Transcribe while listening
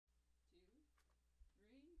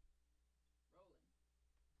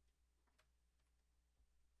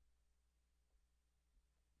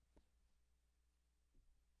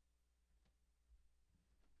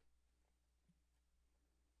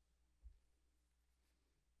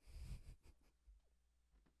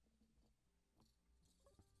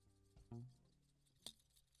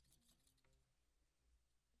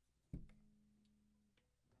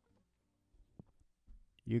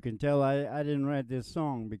You can tell I didn't write this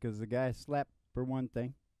song because the guy slept, for one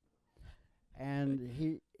thing. And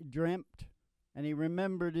he dreamt, and he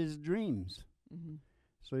remembered his dreams. Mm-hmm.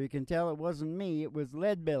 So you can tell it wasn't me, it was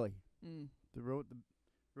Leadbelly that wrote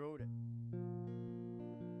it.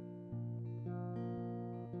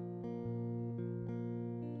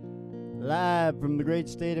 Live from the great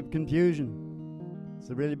state of confusion. It's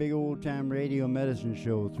a really big old-time radio medicine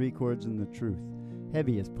show, 3 Chords and the Truth.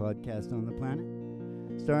 Heaviest podcast on the planet.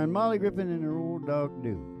 Starring Molly Griffin and her old dog,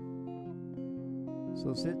 Doo.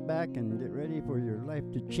 So sit back and get ready for your life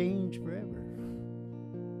to change forever.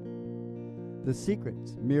 The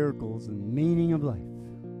secrets, miracles, and meaning of life.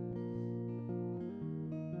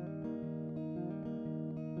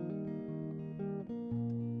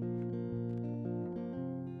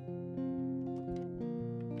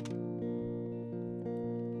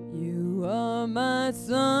 You are my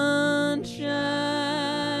sunshine,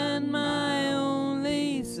 my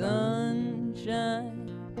only sunshine.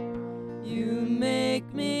 You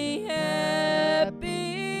make me happy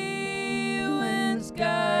when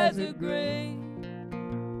skies are gray.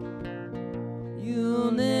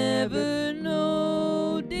 You'll never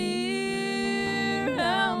know, dear,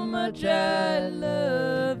 how much I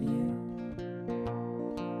love you.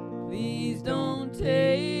 Please don't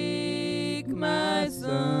take my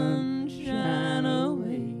sunshine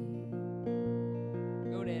away.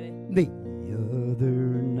 Go, Daddy. The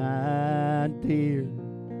other night, dear,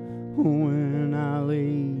 when I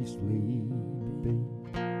lay sleeping,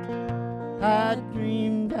 I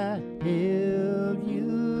dreamed I held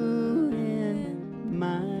you in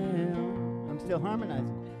my arms. I'm still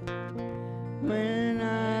harmonizing. When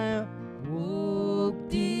I woke,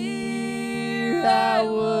 dear, I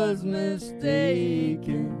was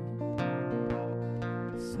mistaken.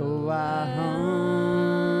 So I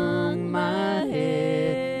hung my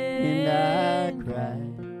head and I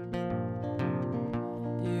cried.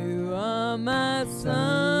 You are my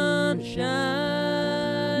sunshine,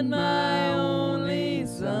 my only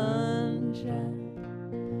sunshine.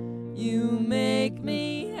 You make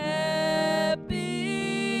me happy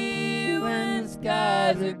when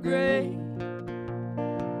skies are gray.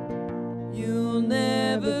 You'll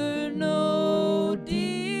never know,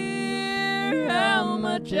 dear, how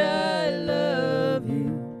much I love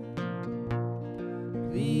you.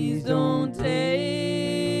 Please don't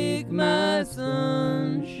take my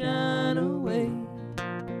sunshine away.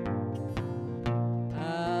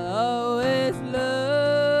 I'll always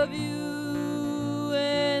love you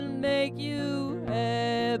and make you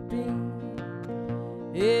happy.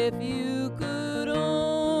 If you could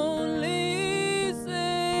only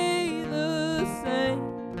say the same.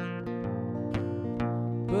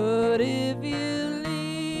 But if you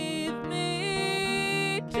leave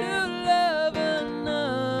me to love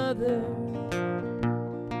another,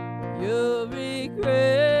 you'll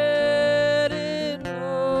regret it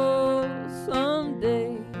all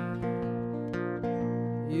someday.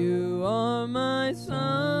 You are my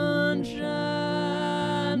sunshine,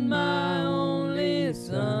 my only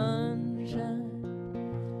sunshine.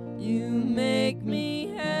 You make me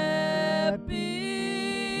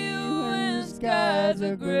happy when skies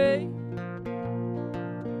are gray.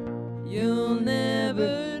 You'll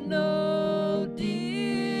never know,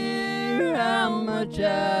 dear, how much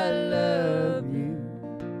I love you.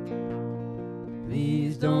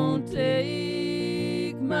 Please don't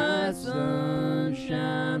take my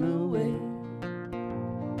sunshine away.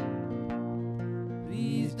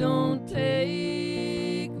 Please don't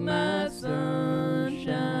take my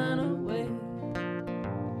sunshine away.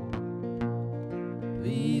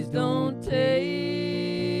 Please don't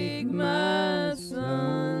take my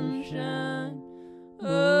sunshine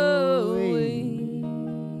away.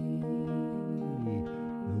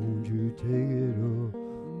 Don't you take it away.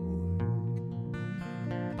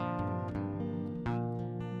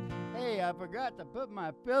 Hey, I forgot to put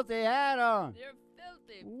my filthy hat on. You're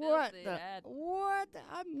filthy, What filthy the? hat. What?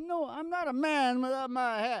 I'm not a man without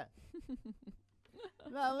my hat.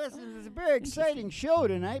 Now listen, it's a very exciting show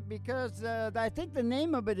tonight because I think the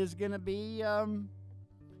name of it is going to be.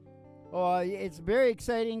 It's very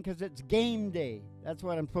exciting because it's game day. That's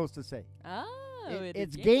what I'm supposed to say. Oh,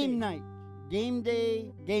 It's game night. Game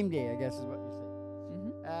day, I guess is what you say.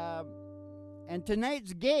 Mm-hmm. And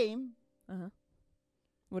tonight's game,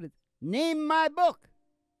 What is? Name My Book.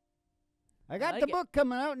 I got like the it. book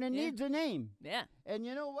coming out and it Yeah. needs a name. Yeah. And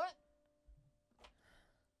you know what?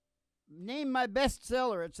 Name my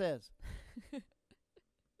bestseller, it says.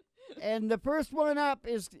 And the first one up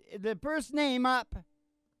is, the first name up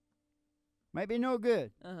might be no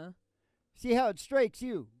good. Uh-huh. See how it strikes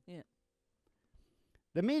you. Yeah.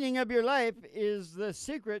 The meaning of your life is the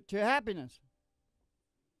secret to happiness.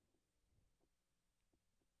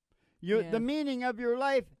 The meaning of your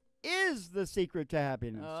life is the secret to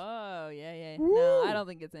happiness. Oh, yeah. Woo! No, I don't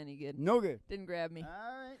think it's any good. No good. Didn't grab me. All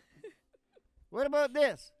right. What about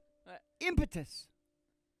this? What? Impetus.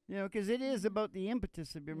 You know, because it is about the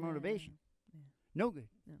impetus of your motivation. Yeah. No good.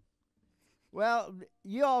 No. Well,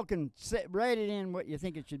 you all can write it in what you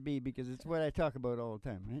think it should be, because it's what I talk about all the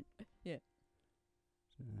time, right? Yeah.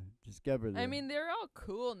 So discover I mean, they're all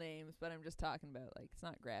cool names, but I'm just talking about, like, it's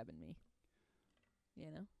not grabbing me.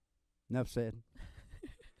 You know? Enough said.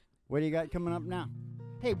 What do you got coming up now?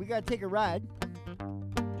 Hey, we got to take a ride.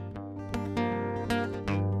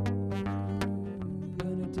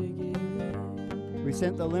 We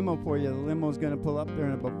sent the limo for you. The limo's going to pull up there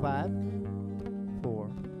in about 5, 4,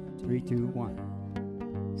 3, 2,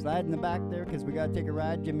 1. Slide in the back there, because we got to take a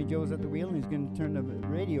ride. Jimmy Joe's at the wheel, and he's going to turn the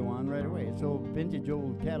radio on right away. It's old vintage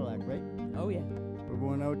old Cadillac, right? Oh, yeah. We're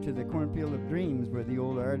going out to the cornfield of dreams, where the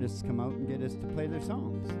old artists come out and get us to play their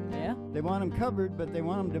songs. Yeah? They want them covered, but they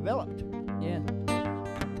want them developed. Yeah.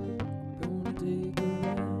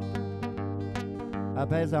 I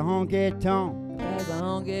pass a honky tonk, Pass a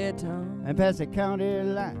honky tonk, and pass a county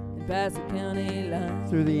line, and pass the county line,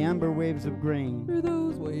 through the amber waves of grain, through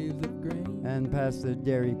those waves of grain, and past the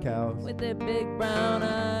dairy cows, with their big brown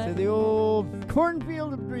eyes, to the old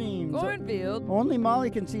cornfield of dreams. cornfield. Only Molly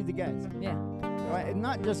can see the guys. Yeah. Right?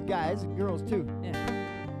 Not just guys, girls too.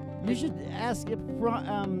 Yeah. You should ask if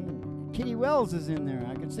Kitty Wells is in there.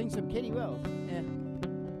 I could sing some Kitty Wells. Yeah.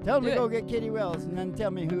 Tell them Do to it. go get Kitty Wells, and then tell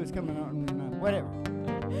me who is coming out and whatever.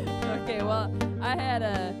 Okay, well, I had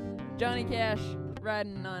Johnny Cash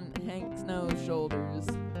riding on Hank Snow's shoulders.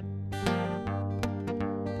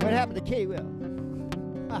 What happened to Kitty Wells?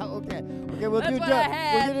 Okay, we'll That's do what I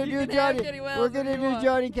had. We're gonna You do can have Johnny. Kitty Wells We're if gonna you do want.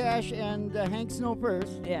 Johnny Cash and Hank Snow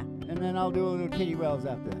first, Yeah. and then I'll do a little Kitty Wells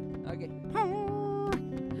after that. Okay.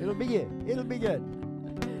 It'll be good. It'll be good.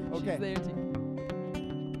 Okay. She's there too.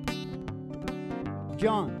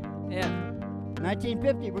 John, Yeah.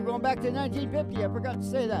 1950. We're going back to 1950. I forgot to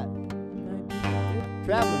say that.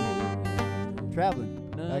 Traveling.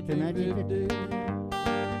 Back to 1950.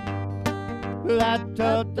 Well, I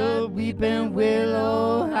taught the weeping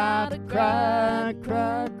willow how to cry,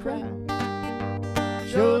 cry, cry.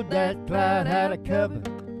 Showed that cloud how to cover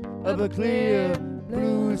of a clear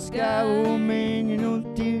blue sky. Oh man, you know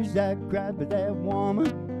the tears I cried for that woman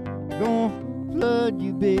gonna flood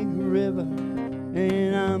you, big river,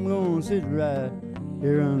 and I'm gonna sit right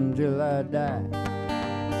here until I die.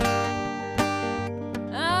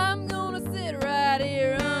 I'm gonna sit right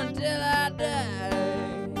here until I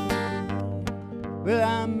die. Well,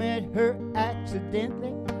 I met her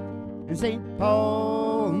accidentally in St.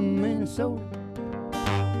 Paul, Minnesota.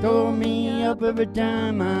 Tore me up every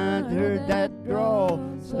time I'd heard that drawl,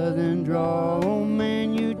 southern drawl. Oh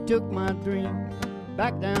man, you took my dream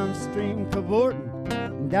back downstream, cavorting,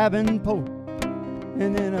 Davenport.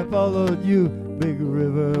 And then I followed you, big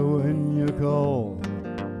river, when you called.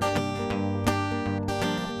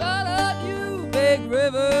 Followed you, big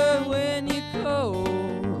river, when you called.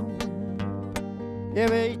 Yeah,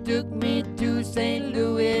 they took me to St.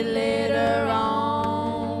 Louis later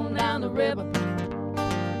on down the river.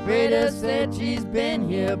 Freda said she's been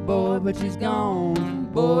here, boy, but she's gone.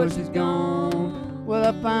 Boy, she's gone. Well,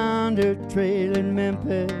 I found her trail in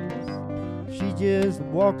Memphis. She just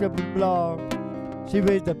walked up the block. She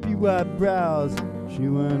raised a few eyebrows. She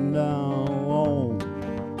went down.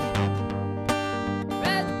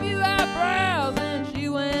 Raised a few eyebrows and she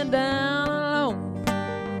went down alone.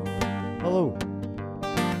 Hello.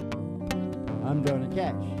 I'm Johnny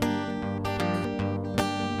Cash.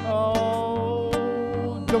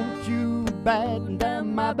 Oh, don't you batten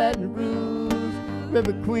down my Baton Rouge,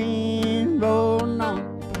 River Queen, rolling on.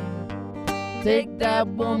 Take that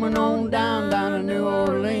woman on down to New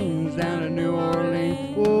Orleans, down to New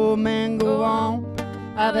Orleans. Oh man, go on.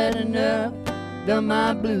 I've had enough. Done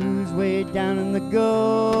my blues way down in the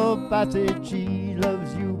Gulf. I said she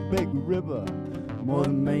loves you, big river, more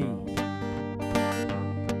than me.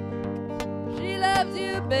 She loves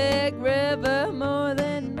you, big river, more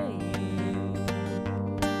than me.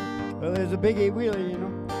 Well, there's a big A wheeler, you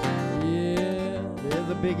know. Yeah, There's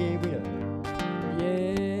a big A wheeler.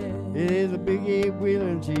 yeah. It is a big A wheeler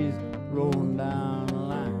and she's rolling down the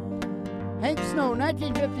line. Hank Snow,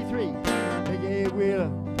 1953. Big A wheeler,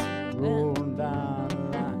 rolling down the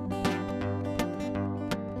line.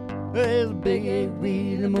 There's a big A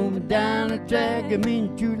wheeler moving down the track. I mean,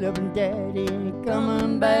 your true loving daddy ain't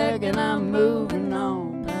coming back, and I'm moving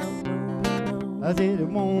on. I said it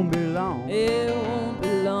won't be long. It won't be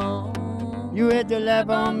long. You had to laugh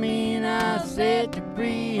on me and I set you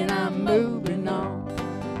free and I'm moving on.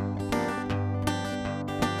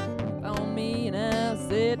 On me and I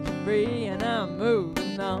set you free and I'm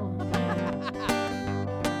moving on.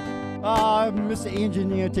 Ah, Mr.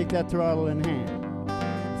 Engineer, take that throttle in hand.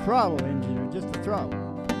 Throttle, engineer, just the throttle.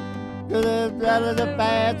 Cause that is the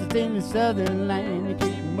fastest in the southern land. You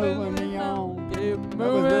keep moving me on. Keep moving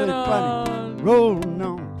That was really on. funny. Rolling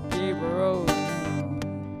on. Keep rolling.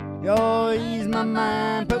 Yo, ease my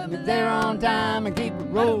mind, put me there on time and keep it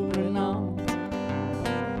rolling on.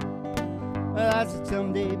 Well, I said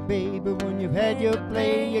someday, baby, when you've had your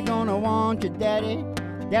play, you're gonna want your daddy.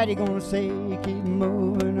 Daddy gonna say, keep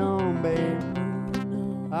moving on,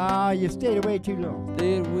 baby. Ah, you stayed away too long.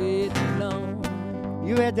 Stayed away too long.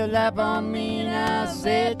 You had to laugh on me and I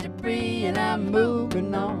set you free and I'm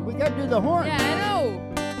moving on. We gotta do the horn. Yeah, I know.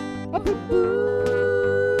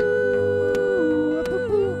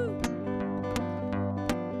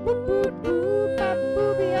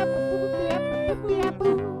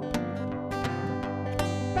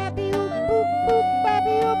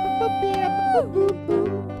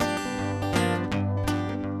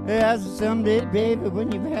 Yeah, someday, baby,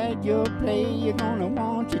 when you've had your play, you're gonna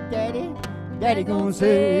want your daddy. Daddy gonna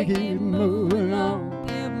say, keep moving on.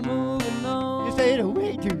 Keep moving on. You stayed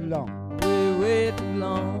away too long. Way too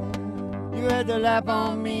long. You had to laugh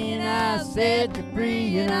on me and I set you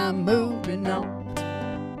free and I'm moving on.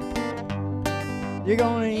 You're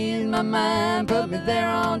gonna ease my mind, put me there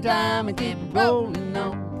on time and keep it rolling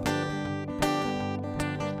on.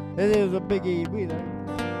 It is a big E wheeler.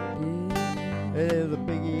 It is a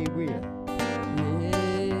big E wheeler.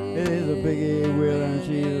 It is a big E wheeler and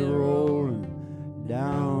she's rolling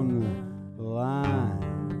down the line.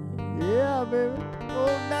 Yeah, baby. Roll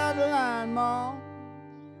down the line, Mom.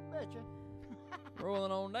 You betcha.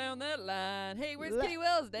 Rolling on down that line. Hey, where's Kitty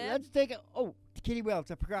Wells, Dad? Let's take a Kitty Wells.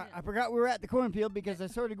 I forgot. Yeah. I forgot we were at the cornfield because I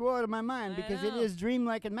sort of go out of my mind I because it know. is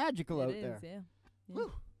dreamlike and magical It out is, there. yeah.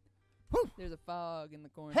 Woo. Woo. There's a fog in the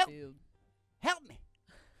cornfield. Help me.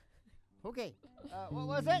 Okay. What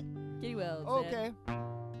was it? Kitty Wells. Okay. Dad.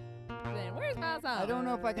 Saying, where's my song? I don't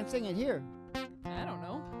know if I can sing it here. I don't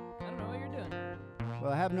know. I don't know what you're doing.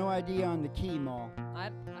 Well, I have no idea on the key, Ma. I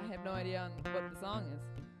have no idea on what the song is.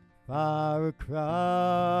 Far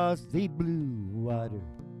across the blue water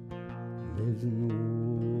lives an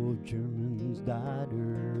old German's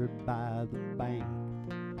daughter by the bank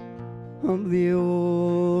of the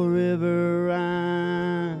old River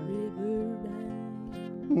Rhine,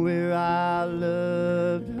 where I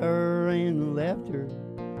loved her and left her.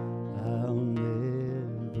 I'll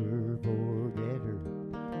never forget her,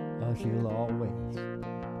 'cause she'll always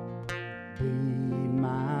be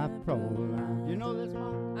my Fräulein. You know this,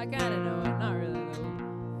 Mom? I kind of know it. Not really, though.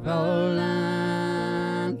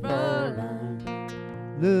 Fräulein, Fräulein,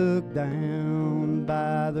 look down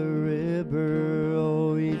by the river,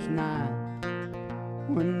 oh, each night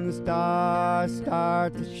when the stars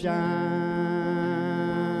start to shine.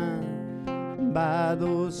 By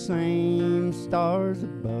those same stars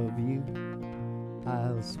above you,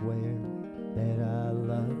 I'll swear that I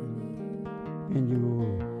love you, and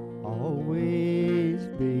you'll always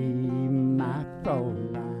be my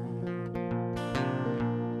Fräulein.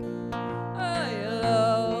 I'll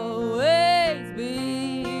always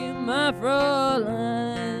be my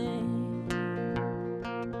Fräulein.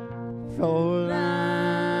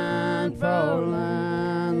 Fräulein,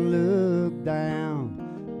 Fräulein, look down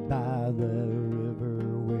by the river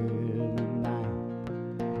where the night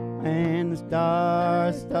and the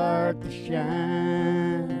stars start to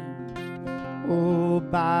shine. Oh,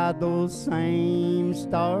 by those same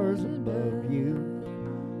stars above you,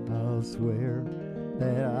 I'll swear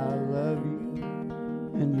that I love you,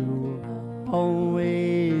 and you'll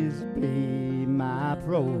always be my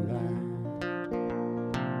Fräulein.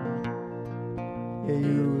 Yeah,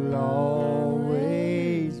 you'll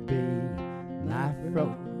always be my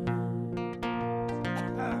Fräulein.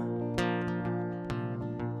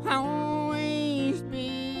 Always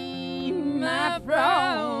be my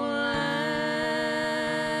Fräulein.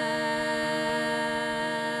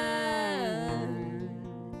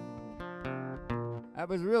 I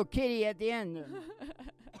was a real kitty at the end there.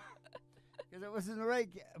 Because it wasn't the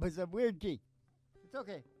right key. It was a weird key. It's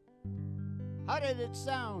okay. How did it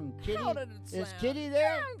sound, Kitty? How did it sound? Is Kitty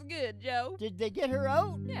there? Sounds good, Joe. Did they get her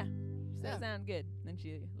out? Yeah. She said Yeah. it sounded good. Then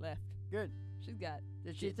she left. Good. She's got.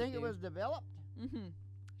 Did she shit to think it do. was developed? Mm-hmm.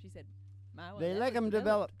 She said, "My, well, They that like was them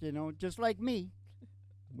developed, you know, just like me.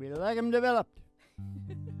 We like them developed.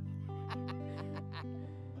 Okay.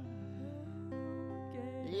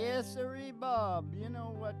 Yes, sirree, Bob. You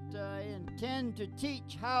know what? I intend to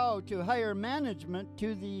teach how to hire management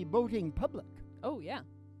to the voting public. Oh, yeah.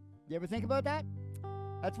 You ever think about that?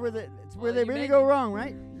 That's where they Well, really go wrong,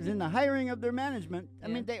 right? Is in the hiring of their management. I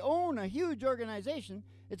Yeah. mean, they own a huge organization.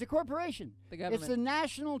 It's a corporation. The government. It's the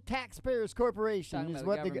National Taxpayers Corporation. Talking Is about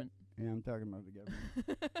what the government. yeah, I'm talking about the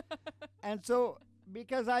government. And so,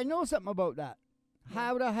 because I know something about that,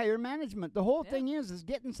 how to hire management. The whole Yeah. thing is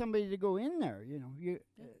getting somebody to go in there. You know, you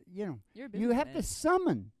know, You're a you have to businessman.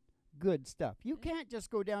 summon good stuff. You Yeah. can't just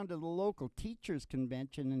go down to the local teachers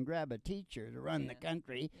convention and grab a teacher to run the Yeah.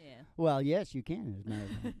 country. Yeah. Well, yes, you can, as a matter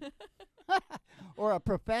of fact. Or a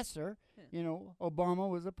professor. Yeah. You know, Obama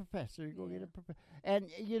was a professor. You go get Yeah. a professor. And,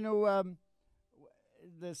 you know,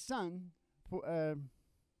 the son, Mhm.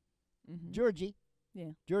 Georgie.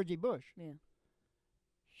 Yeah. Georgie Bush. Yeah.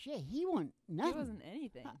 Shit, he wasn't He nothing. wasn't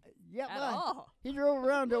anything Yeah, at well, all. he drove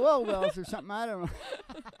around to oil wells or something. I don't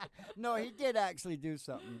know. No, he did actually do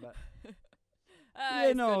something, but You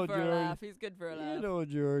He's know, good for a George. laugh. He's good for a laugh. you know,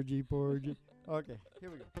 Georgie, Porgy. Okay, here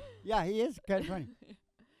we go. Yeah, he is kind of funny.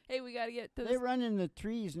 Hey, we gotta get to They this. run in the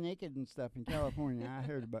trees naked and stuff in California. I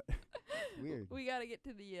heard about. Weird. We gotta get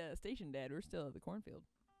to the station, Dad. We're still at the cornfield.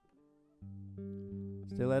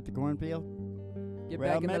 Still at the cornfield? Get Well,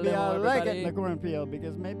 back in the maybe limo, I like it in everybody. the cornfield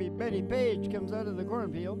because maybe Betty Page comes out of the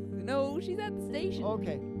cornfield. No, she's at the station.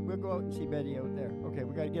 Okay, we'll go out and see Betty out there. Okay,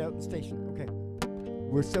 we gotta get out the station. Okay,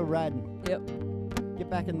 we're still riding. Yep. Get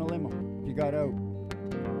back in the limo if you got out.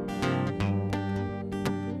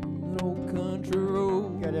 Little country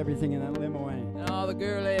road. Got everything in that limo, ain't And all the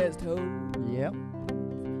girl ass toes it? Yep.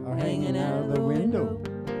 Are hanging out of the window.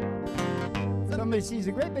 Somebody sees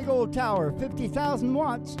a great big old tower, 50,000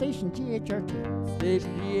 watts, station GHRT.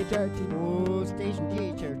 Station GHRT. Oh, station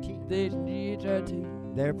GHRT. Station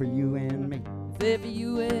GHRT. There for you and me. It's there for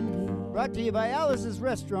you and me. Brought to you by Alice's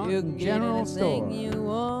Restaurant You and can get General anything Store. you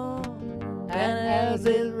want. And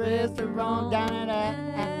Alice's Restaurant down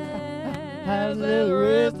at Alice's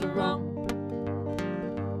Restaurant.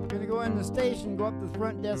 Gonna go in the station, go up to the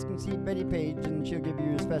front desk and see Betty Page, and she'll give you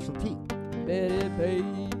your specialty. Betty Page.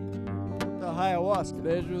 The ayahuasca.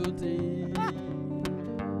 Specialty.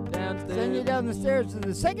 Downstairs. Send you down the stairs to the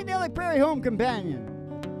Psychedelic Prairie Home Companion.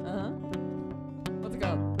 Uh-huh. What's it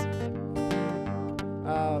called?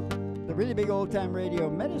 The really big old time radio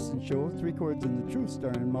medicine show, 3 Chords and the Truth,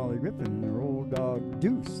 starring Molly Griffin and her old dog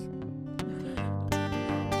Deuce.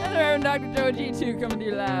 Hello, I'm Dr. Joe G2 coming to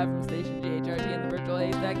you live from Station GHRT in the virtual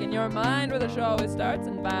haystack in your mind, where the show always starts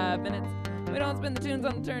in 5 minutes. We don't spin the tunes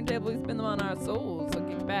on the turntable, we spin them on our souls. So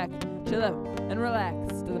kick back, chill out, and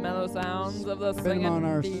relax to the mellow sounds of the Spin 'em singing on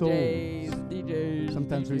our DJs. souls. DJs.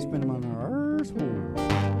 Sometimes we spin them on our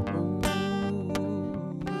arsehole.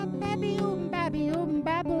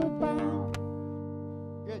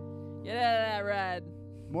 Good. Get out of that ride.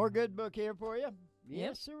 More good book here for you.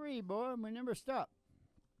 Yes, sirree, boy. We never stop.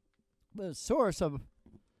 The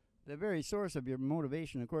very source of your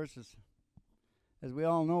motivation, of course, is, as we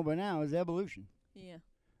all know by now, is evolution. Yeah.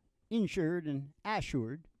 Insured and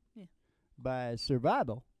assured Yeah. by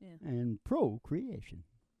survival Yeah. and procreation.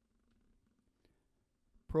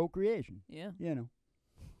 Procreation, Yeah. you know.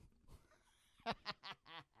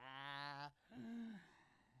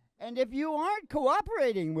 And if you aren't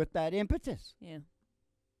cooperating with that impetus, Yeah.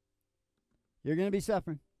 you're going to be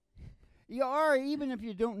suffering. You are, even if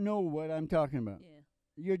you don't know what I'm talking about. Yeah.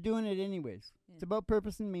 You're doing it anyways. Yeah. It's about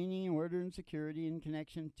purpose and meaning and order and security and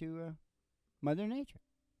connection to Mother Nature.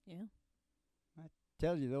 Yeah.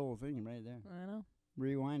 Tells you the whole thing right there. I know.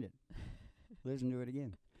 Rewind it. Listen to it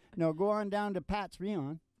again. No, go on down to Pat's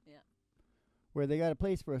Rion. Yeah. Where they got a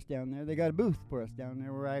place for us down there. They got a booth for us down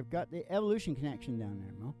there where I've got the evolution connection down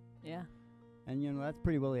there, Mo. Yeah. And, you know, that's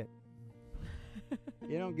pretty well it.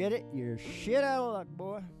 You don't get it, you're shit out of luck,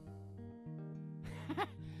 boy.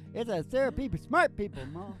 It's a therapy for smart people,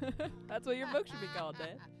 Mo. That's what your book should be called,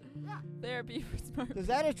 Dad. Therapy for smart. Does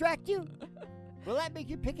that attract you? Will that make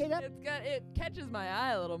you pick it up? It catches my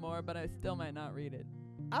eye a little more, but I still might not read it.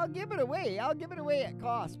 I'll give it away. I'll give it away at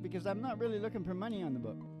cost because I'm not really looking for money on the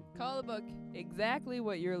book. Call the book exactly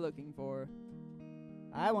what you're looking for.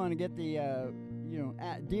 I want to get the,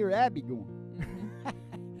 Dear Abby going.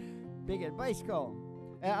 Mhm. Big advice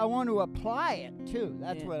column. I want to apply it, too.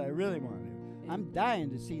 That's Yeah. what I really want to do. Yeah. I'm dying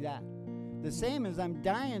to see that. The same as I'm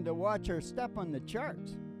dying to watch her stuff on the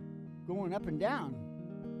charts. Going up and down.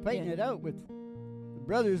 Fighting Yeah. it out with the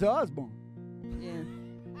Brothers Osborne. Yeah.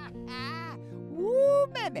 Woo,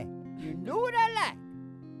 baby. You know what I like.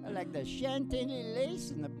 I like the Chantilly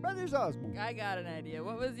lace and the Brothers Osborne. I got an idea.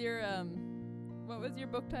 What was your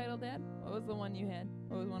book title, Dad? What was the one you had?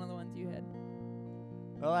 What was one of the ones you had?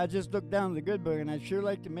 Well, I just looked down the good book, and I'd sure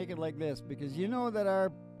like to make it like this, because you know that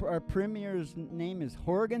our premier's name is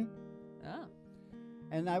Horgan? Oh.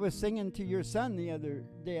 And I was singing to your son the other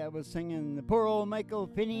day. I was singing, the poor old Michael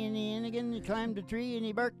Finney and the Innigan. He climbed a tree and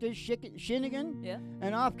he barked his shinnigan. Yeah.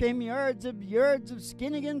 And off came yards of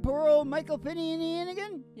skinnigan. Poor old Michael Finney and the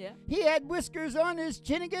Innigan. Yeah. He had whiskers on his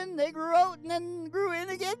chinnigan. They grew out and then grew in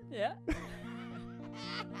again. Yeah.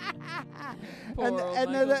 And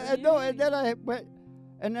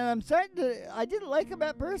then I'm starting to, I didn't like him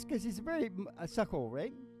at first because he's a suckhole,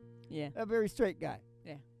 right? Yeah. A very straight guy.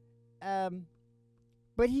 Yeah.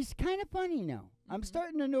 But he's kind of funny now. I'm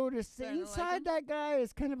starting to notice that Starting to like inside him? that guy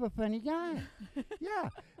is kind of a funny guy. Yeah.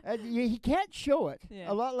 He can't show it.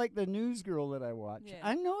 Yeah. A lot like the news girl that I watch. Yeah.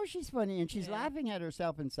 I know she's funny, and she's Yeah. laughing at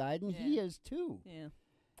herself inside, and he Yeah. is too. Yeah.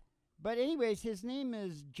 But anyways, his name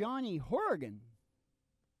is Johnny Horgan.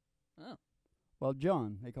 Oh. Well,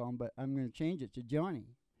 John, they call him, but I'm going to change it to Johnny.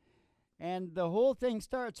 And the whole thing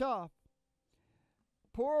starts off,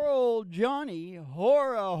 poor old Johnny,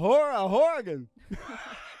 Horgan.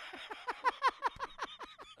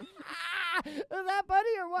 Is that funny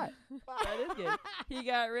or what? That is good. He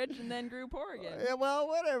got rich and then grew poor again. Yeah, well,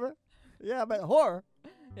 whatever. Yeah, but whore.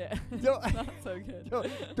 Yeah. Don't- It's not so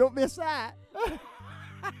good. Don't miss that.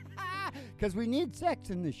 Because we need sex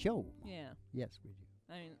in the show. Yeah. Yes, we do.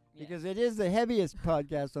 I mean, yeah. Because it is the heaviest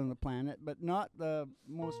podcast on the planet, but not the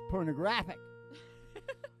most pornographic.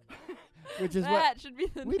 Which is that should be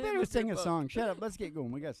the we name better of sing your a book. song. Shut up. Let's get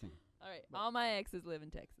going. We got to sing. All right. All my exes live in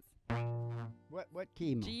Texas. What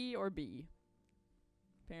key? Mo? G or B?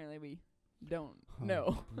 Apparently we don't Oh,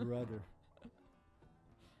 know. Brother.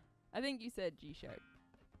 I think you said G sharp.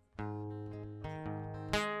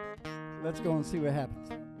 Let's go and see what happens.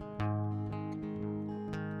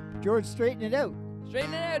 George, straighten it out.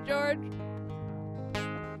 Straighten it out, George.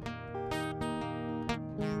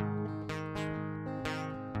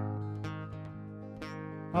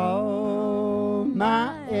 All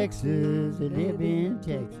my exes that live in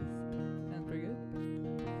Texas. Sounds pretty good.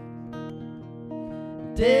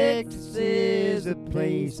 Texas is a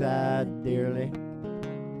place I dearly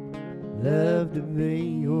love to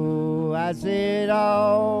be. Oh, I said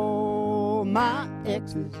all my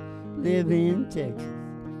exes live in Texas.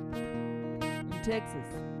 In Texas.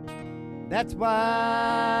 That's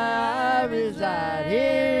why I reside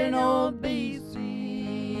here in old BC.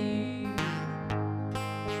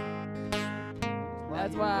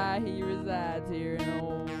 That's why he resides here in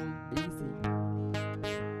old BC.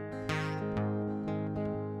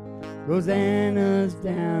 Rosanna's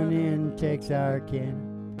down in Texarkana,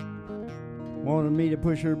 wanted me to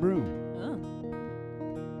push her broom. Oh.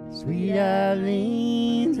 Sweet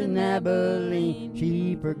Eileen's in Abilene,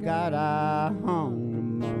 she forgot I hung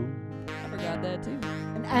them on. I forgot that too.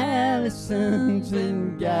 And Allison's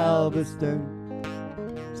in Galveston,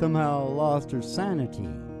 somehow lost her sanity.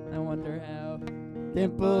 I wonder how.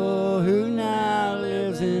 Temple, who now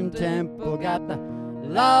lives in Temple, got the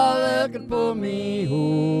law looking for me.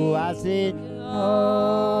 Oh, I said,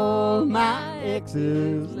 all my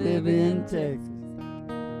exes live in Texas.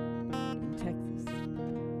 Texas.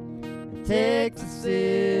 Texas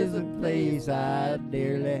is a place I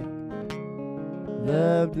dearly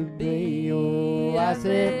love to be. Oh, I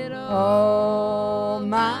said, all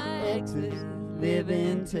my exes live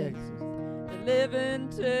in Texas. They live in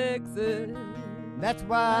Texas. That's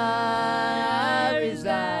why I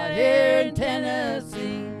reside here in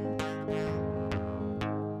Tennessee.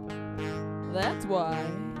 That's why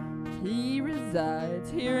he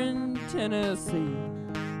resides here in Tennessee.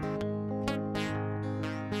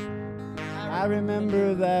 I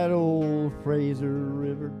remember that old Fraser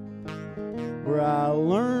River where I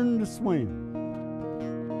learned to swim.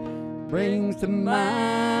 Brings to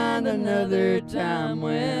mind another time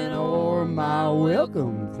when o'er my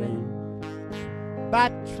welcome thing. By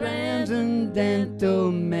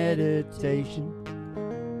transcendental meditation,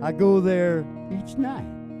 I go there each night.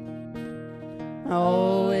 I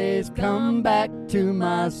always come back to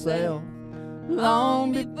myself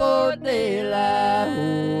long before daylight.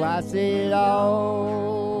 Oh, I said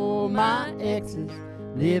all my exes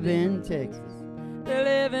live in Texas. They're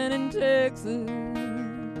living in Texas.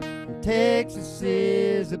 Texas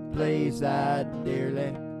is a place I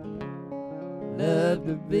dearly love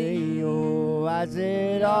to be. Oh, I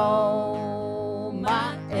said all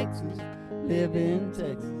my exes live in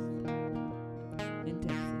Texas. In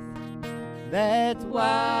Texas. That's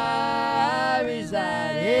why I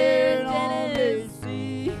reside here in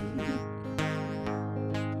Tennessee.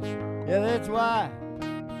 Yeah, that's why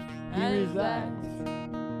he resides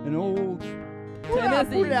in old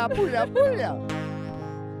Tennessee. Booyah, booyah, booyah.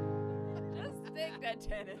 Just stick to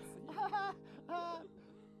minutes.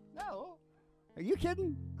 No. Are you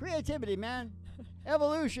kidding? Creativity, man.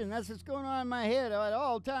 Evolution. That's what's going on in my head at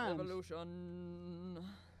all times. Evolution.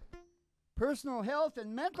 Personal health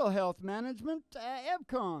and mental health management,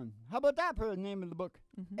 EVCON. How about that for the name of the book?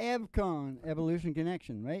 EVCON, Evolution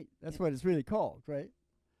Connection, right? That's what it's really called, right?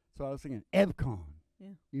 So I was thinking, EVCON.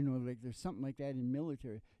 Yeah. You know, like there's something like that in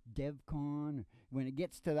military. DEVCON. When it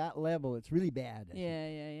gets to that level, it's really bad. I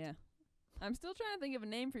think. Yeah. I'm still trying to think of a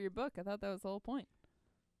name for your book. I thought that was the whole point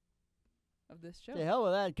of this show. The hell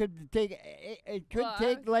with that. It could take,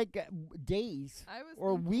 days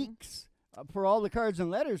or weeks for all the cards and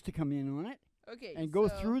letters to come in on it. Okay. And go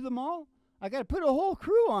through them all. I got to put a whole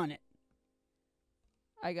crew on it.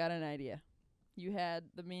 I got an idea. You had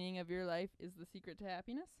the meaning of your life is the secret to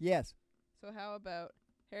happiness? Yes. So how about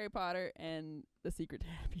Harry Potter and the secret to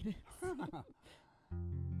happiness?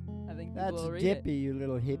 I think people will read it. That's dippy, you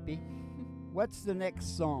little hippie. What's the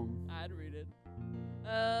next song? I'd read it.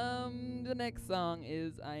 The next song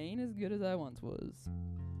is I Ain't As Good As I Once Was.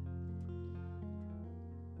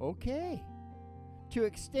 Okay. To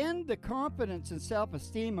extend the confidence and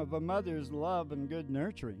self-esteem of a mother's love and good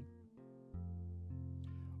nurturing,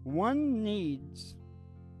 one needs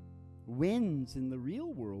wins in the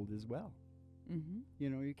real world as well. Mm-hmm. You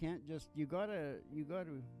know, you can't just, you gotta, you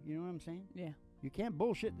know what I'm saying? Yeah. You can't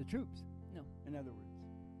bullshit the troops. No. In other words.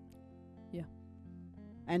 Yeah.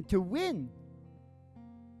 And to win,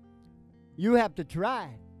 you have to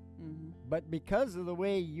try. Mm-hmm. But because of the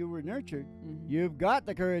way you were nurtured, Mm-hmm. you've got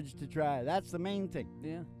the courage to try. That's the main thing.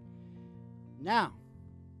 Yeah. Now,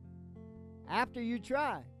 after you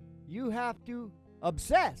try, you have to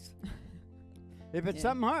obsess. If it's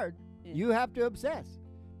something hard, you have to obsess.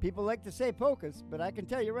 People like to say focus, but I can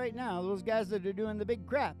tell you right now, those guys that are doing the big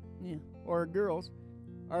crap, or girls,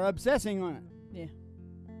 are obsessing on it. Yeah.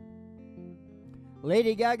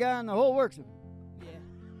 Lady Gaga and the whole works of it. Yeah.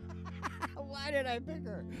 Why did I pick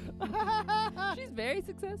her? She's very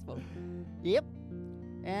successful. Yep.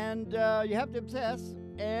 And you have to obsess.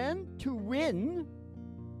 And to win,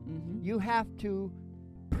 you have to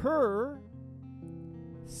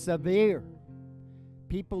persevere.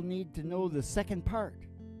 People need to know the second part.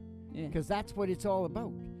 Because that's what it's all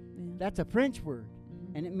about. Yeah. That's a French word.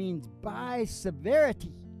 And it means by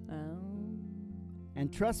severity. And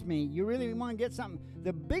trust me, you really want to get something.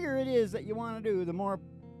 The bigger it is that you want to do, the more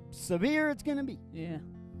severe it's going to be. Yeah.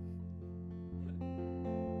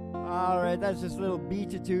 All right, that's just a little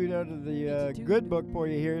beatitude out of the good book for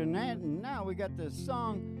you here tonight. And now we got this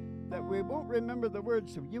song that we won't remember the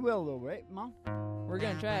words to. You will, though, right, Mom? We're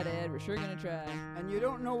going to try, Dad. We're sure going to try. And you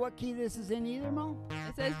don't know what key this is in either, Mom?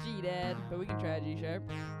 It says G, Dad, but we can try G sharp.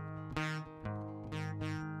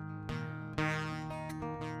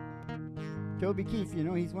 Toby Keith, you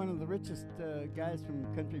know, he's one of the richest guys from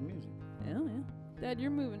country music. Yeah. Dad,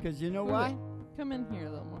 you're moving. Because you know why? Come in here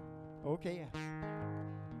a little more. Okay, yeah.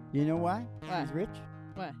 You know why? Why? He's rich?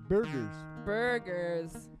 Why? Burgers.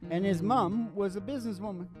 And his mom was a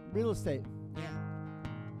businesswoman, real estate. Yeah.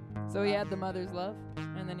 So he had the mother's love,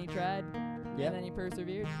 and then he tried, and then he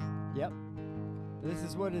persevered. Yep. This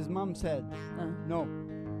is what his mom said. No,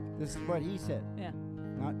 this is what he said. Yeah.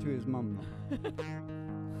 Not to his mom, though.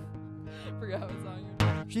 Forgot what song you're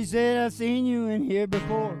doing. She said, I've seen you in here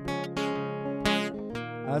before.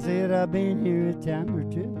 I said, I've been here a time or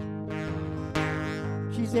two.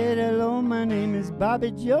 She said, hello, my name is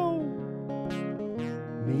Bobby Joe.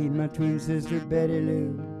 Me and my twin sister Betty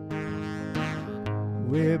Lou.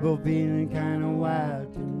 We're both feeling kind of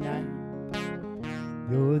wild tonight.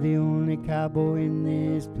 You're the only cowboy in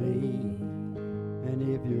this place. And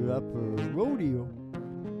if you're up for a rodeo,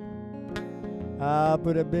 I'll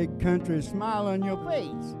put a big country smile on your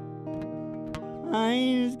face. I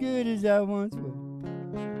ain't as good as I once was.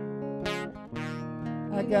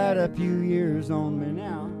 I got a few years on me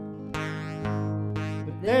now.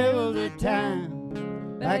 But there was a time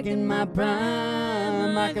back in my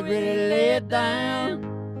prime I could really lay it down.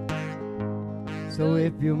 So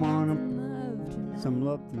if you want some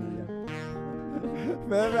love to me,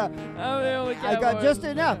 I got just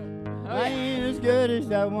enough. I ain't as good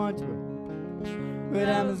as I once was. But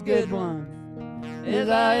I'm as good one as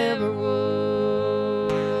I ever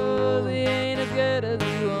was. He ain't as good as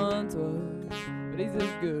he once was, but he's as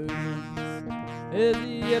good as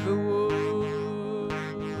he ever was.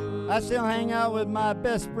 I still hang out with my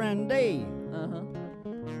best friend Dave.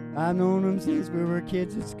 I've known him since we were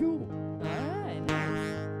kids at school. Alright,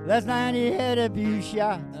 nice. Last night he had a few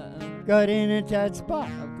shots. Got in a tight spot.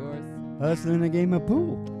 Of course. Hustling a game of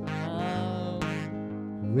pool.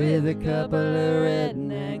 with a couple of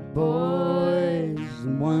redneck boys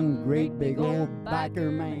and one great big old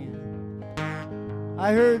biker man.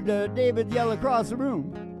 I heard David yell across the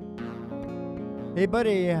room, "Hey,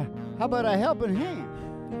 buddy, how about a helping hand?"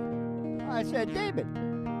 I said, "David,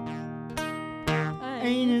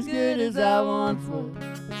 ain't as good as I once was.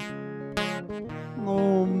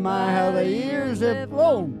 Oh my, how the years have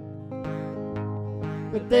flown.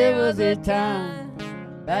 But there was a time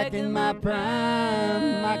back in my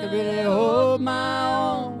prime I could really hold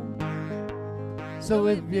my own. So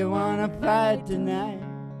if you wanna fight tonight,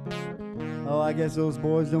 oh, I guess those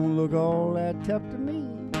boys don't look all that tough to me.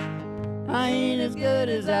 I ain't as good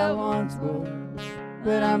as I once was,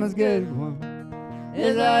 but I'm as good one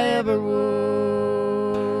as I ever was."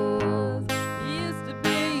 He used to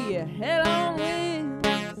be a head on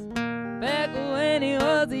wheels back when he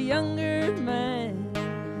was a younger man.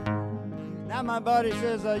 Now my body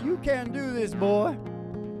says, "You can't do this, boy."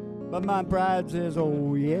 But my pride says,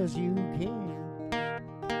 "Oh, yes, you can.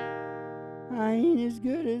 I ain't as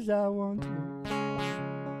good as I once was."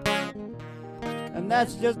 And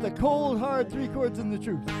that's just a cold, hard 3 chords in the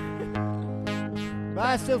truth. But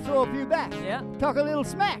I still throw a few back. Yeah, Talk a little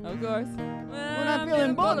smack of course. when I'm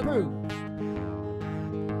feeling bulletproof.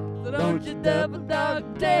 So don't you double dog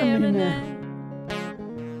dare me now.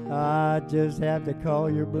 I just have to call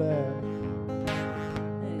your bluff.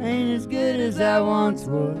 Ain't as good as I once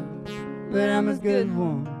was, but I'm as good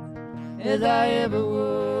one as I ever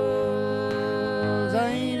was. I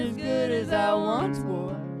ain't as good as I once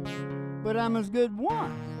was, but I'm as good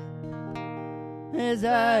one as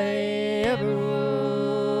I ever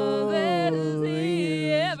was. As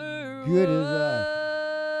he ever Good as was.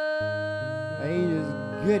 I ain't as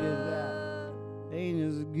good as ain't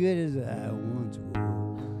as good as I once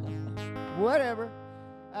was. Whatever.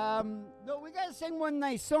 No, we gotta sing one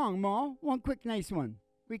nice song, Ma. One quick nice one.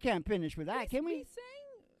 We can't finish with that, can We we?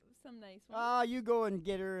 sang some nice ones. Ah, you go and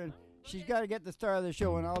get her, and she's got to get the star of the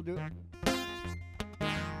show, and I'll do it.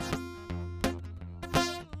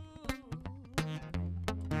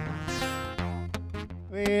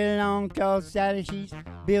 Well, long tall Sally, she's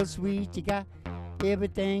built sweet. She got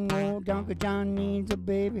everything old Uncle John needs, a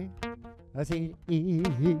baby. I said,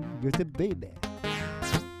 it's a baby.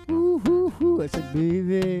 Ooh, ooh, ooh, I said,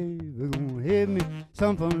 baby, we're gonna have me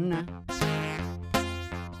some fun now.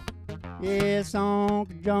 Yes,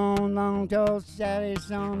 Uncle John, long tall Sally,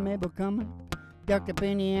 son, Mabel coming, ducked up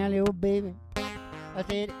in the alley, oh baby. I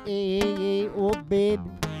said, hey, oh baby.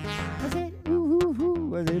 I said, ooh, ooh,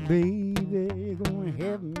 ooh, I said, baby, you're gonna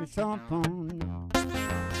have me some fun now.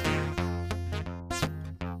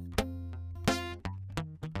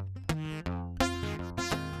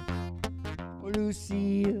 Oh,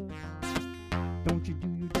 Lucille, don't you do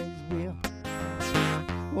your days well?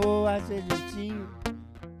 Oh, I said, Lucille,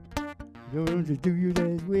 don't you do your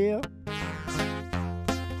days well?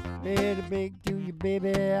 Little big to you,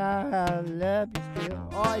 baby, I love you still.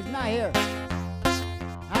 Oh, he's not here.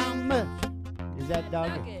 How much is that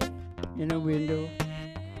doggy in the window?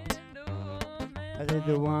 I said,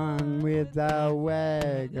 the one with the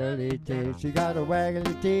waggly tail. She got a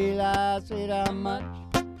waggly tail. I said, how much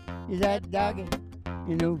is that doggy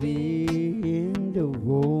in the window?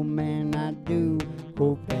 Oh, man, I do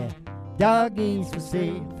hope that doggy's for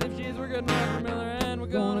sale. 5 years we're good enough for Miller, and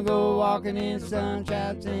we're Gonna go walking in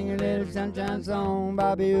sunshine, sing a little sunshine song.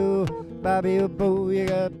 Bobby, oh, boo, you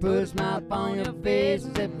got to put a smile on your face.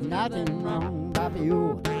 There's nothing wrong. Bobby,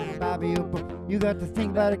 oh, boo, you got to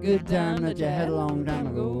think about a good time that you had a long time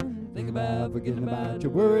ago. Think about forgetting about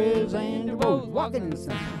your worries and your woes. Walking in the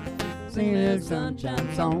sunshine, sing a little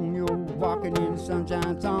sunshine song. You're walking in the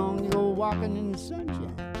sunshine song. You're walking in the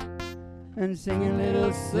sunshine and singing a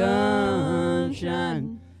little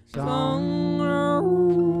sunshine song.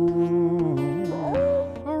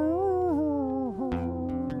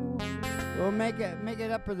 We'll make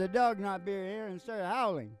it up for the dog not being here and start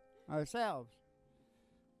howling ourselves,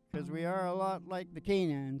 because we are a lot like the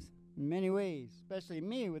canines in many ways, especially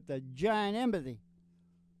me with the giant empathy,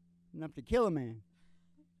 enough to kill a man.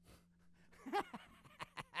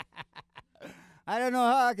 I don't know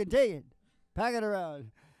how I can take it. Pack it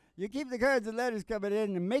around. You keep the cards and letters coming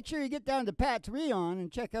in, and make sure you get down to Pat's Rion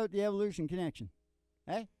and check out the Evolution Connection.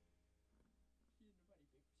 Eh?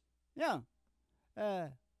 Yeah.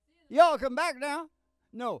 Y'all come back now.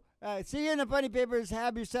 No. See you in the funny papers.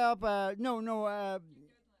 Have yourself,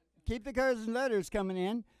 keep the cards and letters coming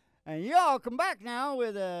in. And y'all come back now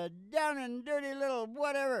with a down and dirty little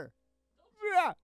whatever. Yeah.